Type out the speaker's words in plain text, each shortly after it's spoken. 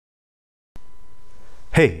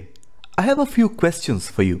Hey, I have a few questions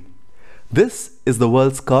for you. This is the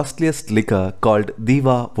world's costliest liquor called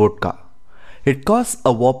Diva Vodka. It costs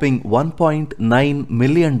a whopping $1.9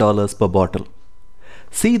 million per bottle.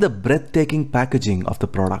 See the breathtaking packaging of the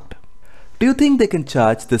product. Do you think they can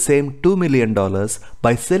charge the same $2 million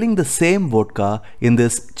by selling the same vodka in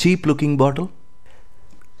this cheap looking bottle?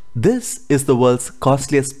 This is the world's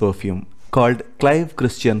costliest perfume called Clive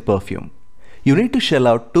Christian perfume. You need to shell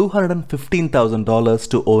out $215,000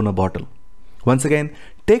 to own a bottle. Once again,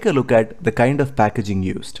 take a look at the kind of packaging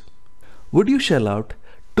used. Would you shell out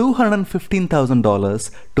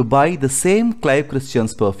 $215,000 to buy the same Clive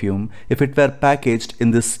Christian's perfume if it were packaged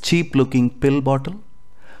in this cheap looking pill bottle?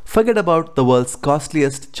 Forget about the world's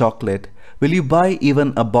costliest chocolate. Will you buy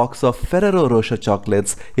even a box of Ferrero Rocher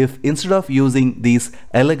chocolates if instead of using these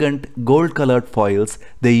elegant gold-colored foils,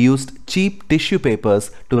 they used cheap tissue papers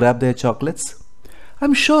to wrap their chocolates?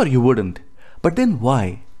 I'm sure you wouldn't. But then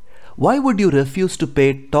why? Why would you refuse to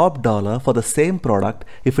pay top dollar for the same product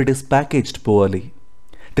if it is packaged poorly?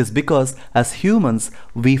 It is because as humans,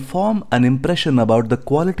 we form an impression about the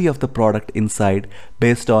quality of the product inside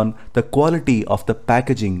based on the quality of the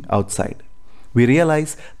packaging outside. We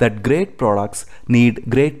realize that great products need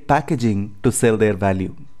great packaging to sell their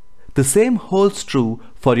value. The same holds true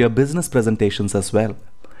for your business presentations as well.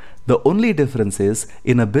 The only difference is,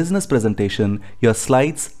 in a business presentation, your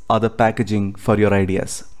slides are the packaging for your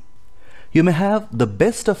ideas. You may have the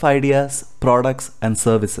best of ideas, products, and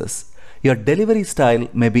services. Your delivery style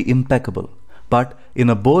may be impeccable, but in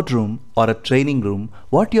a boardroom or a training room,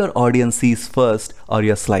 what your audience sees first are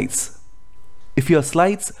your slides. If your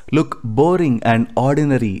slides look boring and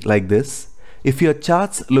ordinary like this, if your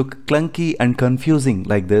charts look clunky and confusing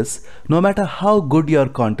like this, no matter how good your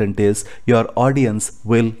content is, your audience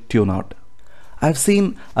will tune out. I've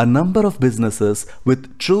seen a number of businesses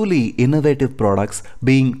with truly innovative products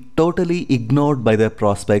being totally ignored by their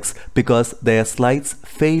prospects because their slides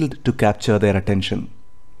failed to capture their attention.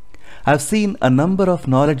 I've seen a number of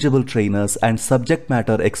knowledgeable trainers and subject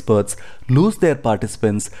matter experts lose their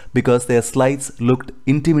participants because their slides looked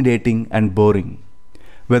intimidating and boring.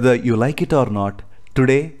 Whether you like it or not,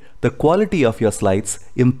 today the quality of your slides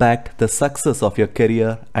impact the success of your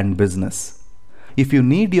career and business. If you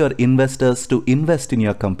need your investors to invest in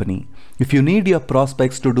your company, if you need your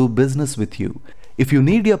prospects to do business with you, if you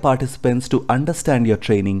need your participants to understand your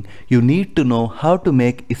training, you need to know how to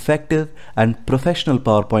make effective and professional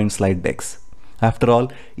PowerPoint slide decks. After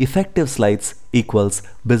all, effective slides equals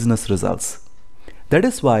business results. That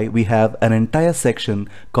is why we have an entire section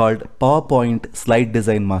called PowerPoint Slide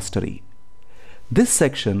Design Mastery. This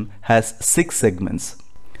section has 6 segments.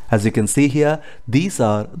 As you can see here, these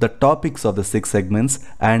are the topics of the 6 segments,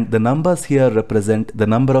 and the numbers here represent the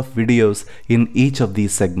number of videos in each of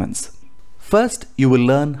these segments. First, you will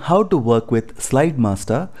learn how to work with Slide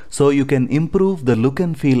Master so you can improve the look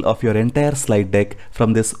and feel of your entire slide deck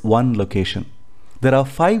from this one location. There are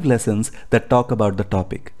 5 lessons that talk about the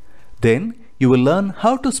topic. Then, you will learn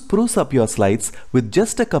how to spruce up your slides with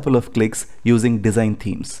just a couple of clicks using design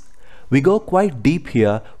themes. We go quite deep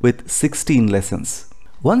here with 16 lessons.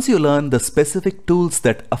 Once you learn the specific tools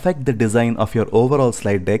that affect the design of your overall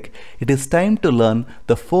slide deck, it is time to learn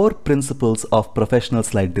the 4 principles of professional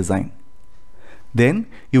slide design. Then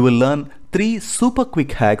you will learn 3 super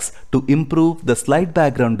quick hacks to improve the slide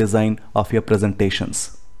background design of your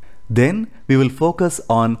presentations. Then we will focus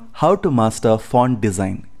on how to master font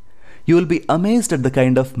design. You will be amazed at the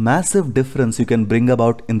kind of massive difference you can bring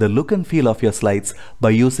about in the look and feel of your slides by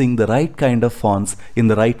using the right kind of fonts in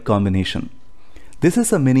the right combination. This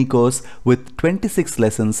is a mini course with 26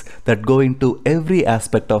 lessons that go into every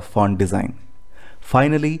aspect of font design.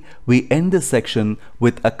 Finally, we end this section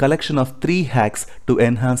with a collection of 3 hacks to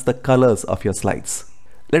enhance the colors of your slides.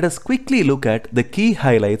 Let us quickly look at the key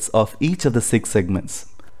highlights of each of the 6 segments.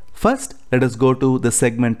 First, let us go to the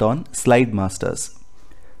segment on Slide Masters.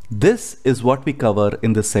 This is what we cover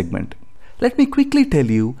in this segment. Let me quickly tell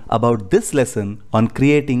you about this lesson on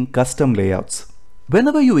creating custom layouts.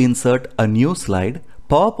 Whenever you insert a new slide,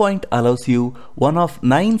 PowerPoint allows you one of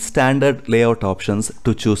 9 standard layout options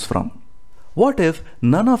to choose from. What if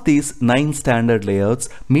none of these 9 standard layouts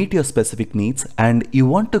meet your specific needs and you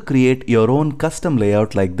want to create your own custom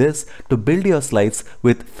layout like this to build your slides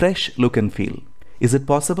with fresh look and feel? Is it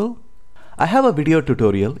possible? I have a video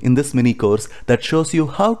tutorial in this mini course that shows you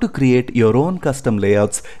how to create your own custom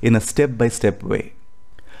layouts in a step-by-step way.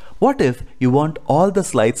 What if you want all the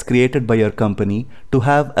slides created by your company to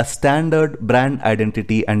have a standard brand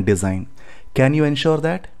identity and design? Can you ensure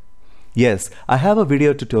that? Yes, I have a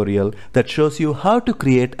video tutorial that shows you how to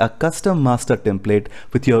create a custom master template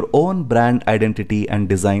with your own brand identity and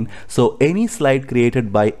design so any slide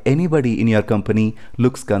created by anybody in your company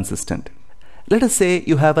looks consistent. Let us say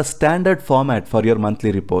you have a standard format for your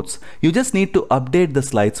monthly reports. You just need to update the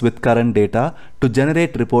slides with current data to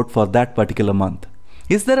generate report for that particular month.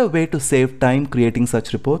 Is there a way to save time creating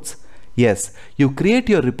such reports? Yes, you create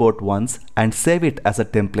your report once and save it as a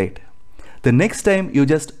template. The next time you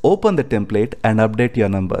just open the template and update your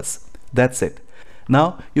numbers. That's it.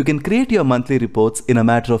 Now you can create your monthly reports in a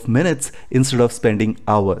matter of minutes instead of spending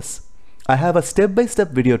hours. I have a step-by-step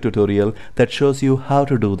video tutorial that shows you how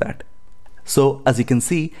to do that. So as you can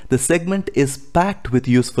see, the segment is packed with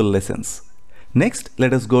useful lessons. Next,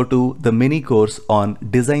 let us go to the mini course on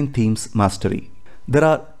Design Themes Mastery. There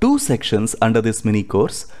are two sections under this mini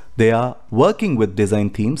course. They are working with design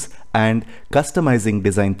themes and customizing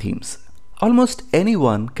design themes. Almost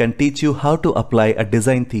anyone can teach you how to apply a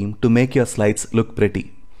design theme to make your slides look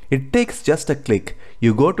pretty. It takes just a click.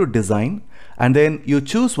 You go to design and then you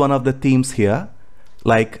choose one of the themes here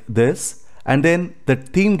like this, and then the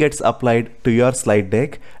theme gets applied to your slide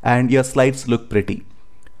deck and your slides look pretty.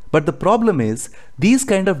 But the problem is these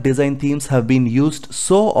kind of design themes have been used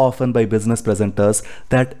so often by business presenters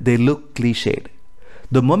that they look cliched.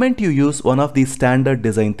 The moment you use one of these standard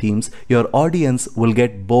design themes, your audience will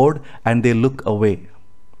get bored and they look away.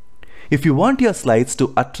 If you want your slides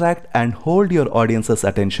to attract and hold your audience's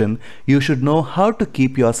attention, you should know how to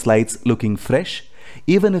keep your slides looking fresh,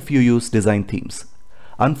 even if you use design themes.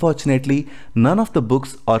 Unfortunately, none of the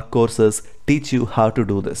books or courses teach you how to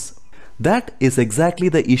do this. That is exactly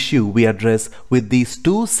the issue we address with these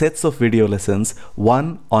two sets of video lessons,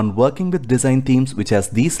 one on working with design themes which has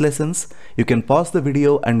these lessons. You can pause the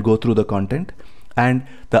video and go through the content, and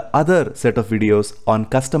the other set of videos on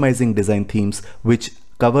customizing design themes which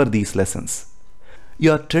cover these lessons.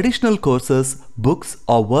 Your traditional courses, books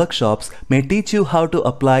or workshops may teach you how to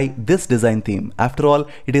apply this design theme. After all,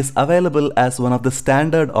 it is available as one of the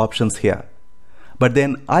standard options here. But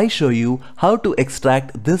then I show you how to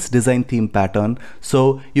extract this design theme pattern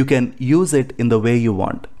so you can use it in the way you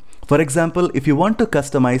want. For example, if you want to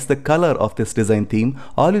customize the color of this design theme,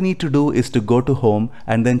 all you need to do is to go to home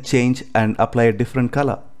and then change and apply a different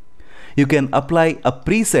color. You can apply a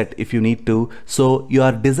preset if you need to, so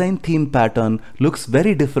your design theme pattern looks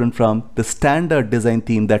very different from the standard design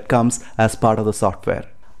theme that comes as part of the software.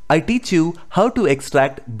 I teach you how to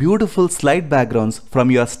extract beautiful slide backgrounds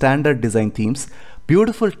from your standard design themes,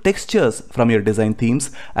 beautiful textures from your design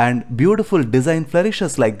themes, and beautiful design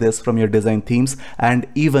flourishes like this from your design themes, and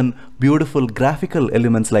even beautiful graphical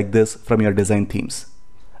elements like this from your design themes.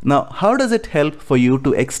 Now, how does it help for you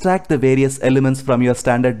to extract the various elements from your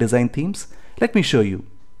standard design themes? Let me show you.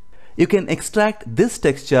 You can extract this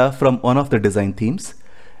texture from one of the design themes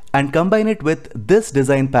and combine it with this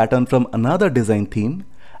design pattern from another design theme,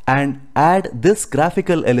 and add this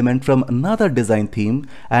graphical element from another design theme,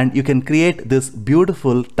 and you can create this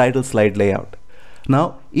beautiful title slide layout.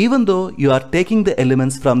 Now, even though you are taking the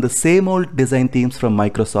elements from the same old design themes from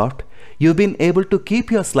Microsoft, you've been able to keep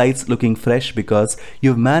your slides looking fresh because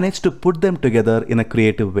you've managed to put them together in a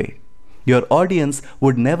creative way. Your audience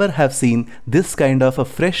would never have seen this kind of a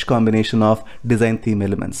fresh combination of design theme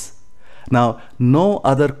elements. Now, no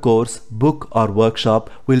other course, book or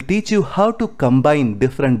workshop will teach you how to combine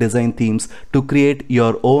different design themes to create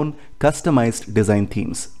your own customized design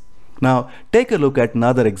themes. Now, take a look at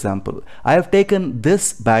another example. I have taken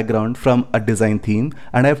this background from a design theme,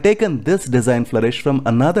 and I have taken this design flourish from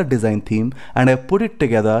another design theme, and I have put it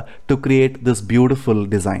together to create this beautiful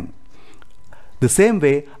design. The same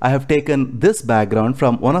way, I have taken this background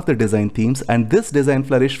from one of the design themes and this design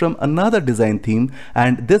flourish from another design theme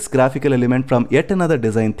and this graphical element from yet another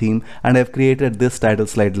design theme, and I have created this title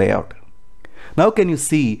slide layout. Now can you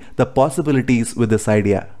see the possibilities with this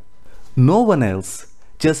idea? No one else,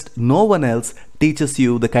 just no one else teaches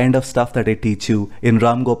you the kind of stuff that I teach you in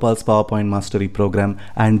Ram Gopal's PowerPoint Mastery program,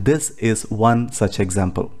 and this is one such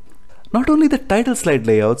example. Not only the title slide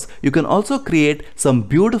layouts, you can also create some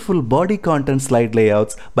beautiful body content slide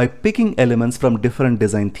layouts by picking elements from different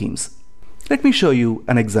design themes. Let me show you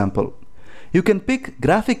an example. You can pick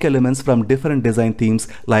graphic elements from different design themes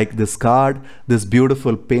like this card, this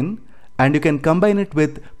beautiful pin, and you can combine it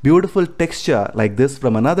with beautiful texture like this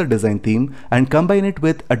from another design theme and combine it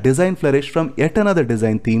with a design flourish from yet another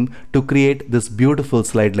design theme to create this beautiful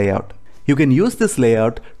slide layout. You can use this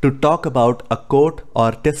layout to talk about a quote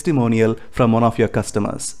or testimonial from one of your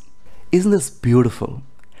customers. Isn't this beautiful?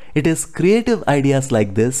 It is creative ideas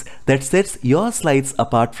like this that sets your slides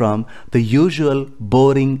apart from the usual,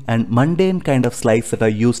 boring and mundane kind of slides that are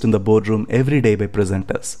used in the boardroom every day by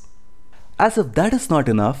presenters. As if that is not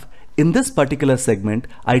enough, in this particular segment,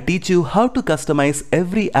 I teach you how to customize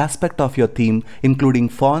every aspect of your theme, including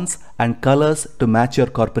fonts and colors to match your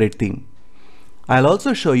corporate theme. I'll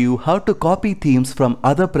also show you how to copy themes from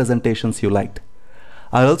other presentations you liked.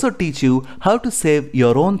 I'll also teach you how to save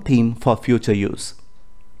your own theme for future use.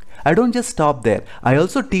 I don't just stop there. I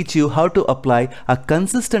also teach you how to apply a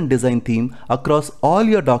consistent design theme across all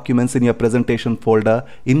your documents in your presentation folder,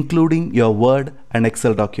 including your Word and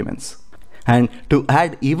Excel documents. And to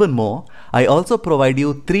add even more, I also provide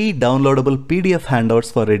you 3 downloadable PDF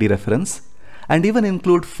handouts for ready reference, and even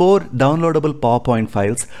include 4 downloadable PowerPoint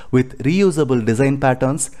files with reusable design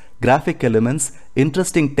patterns, graphic elements,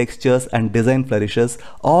 interesting textures and design flourishes,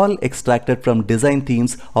 all extracted from design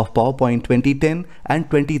themes of PowerPoint 2010 and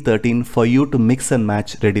 2013 for you to mix and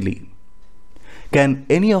match readily. Can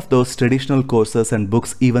any of those traditional courses and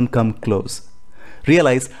books even come close?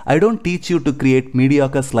 Realize I don't teach you to create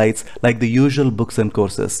mediocre slides like the usual books and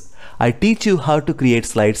courses. I teach you how to create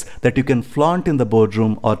slides that you can flaunt in the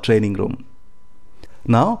boardroom or training room.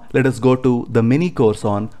 Now let us go to the mini course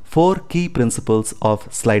on 4 key principles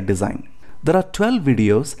of slide design. There are 12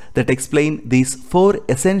 videos that explain these 4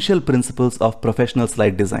 essential principles of professional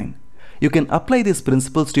slide design. You can apply these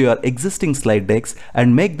principles to your existing slide decks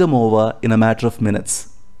and make them over in a matter of minutes.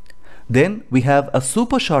 Then we have a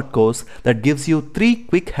super short course that gives you 3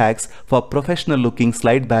 quick hacks for professional looking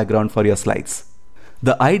slide background for your slides.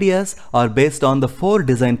 The ideas are based on the 4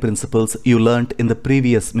 design principles you learned in the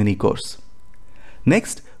previous mini course.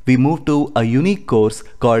 Next, we move to a unique course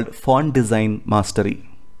called Font Design Mastery.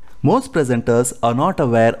 Most presenters are not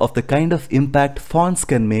aware of the kind of impact fonts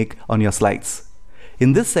can make on your slides.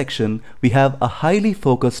 In this section, we have a highly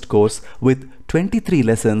focused course with 23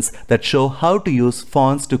 lessons that show how to use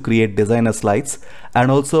fonts to create designer slides, and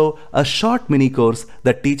also a short mini course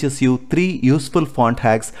that teaches you 3 useful font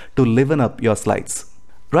hacks to liven up your slides.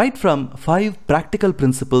 Right from 5 practical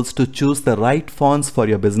principles to choose the right fonts for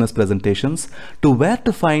your business presentations, to where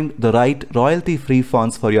to find the right royalty-free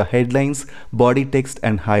fonts for your headlines, body text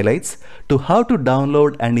and highlights, to how to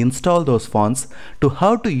download and install those fonts, to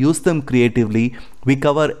how to use them creatively, we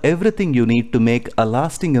cover everything you need to make a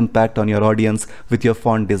lasting impact on your audience with your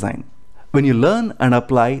font design. When you learn and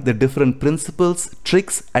apply the different principles,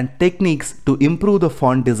 tricks and techniques to improve the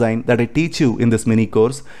font design that I teach you in this mini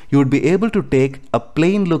course, you would be able to take a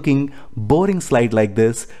plain looking, boring slide like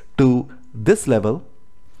this to this level,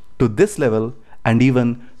 and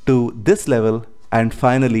even to this level, and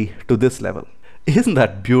finally to this level. Isn't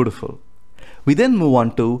that beautiful? We then move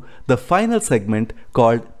on to the final segment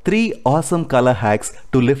called 3 awesome color hacks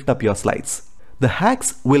to lift up your slides. The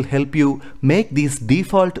hacks will help you make these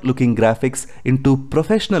default looking graphics into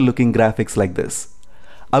professional looking graphics like this.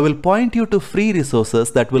 I will point you to free resources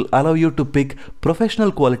that will allow you to pick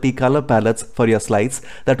professional quality color palettes for your slides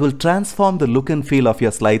that will transform the look and feel of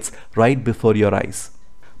your slides right before your eyes.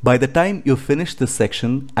 By the time you finish this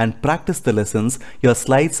section and practice the lessons, your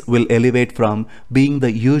slides will elevate from being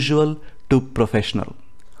the usual to professional.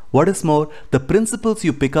 What is more, the principles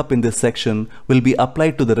you pick up in this section will be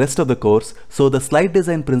applied to the rest of the course, so the slide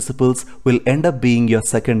design principles will end up being your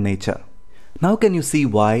second nature. Now can you see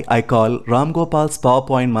why I call Ram Gopal's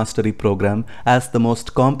PowerPoint Mastery program as the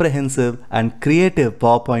most comprehensive and creative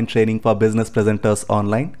PowerPoint training for business presenters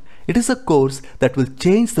online? It is a course that will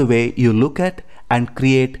change the way you look at and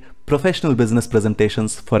create professional business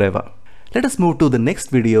presentations forever. Let us move to the next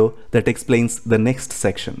video that explains the next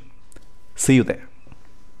section. See you there.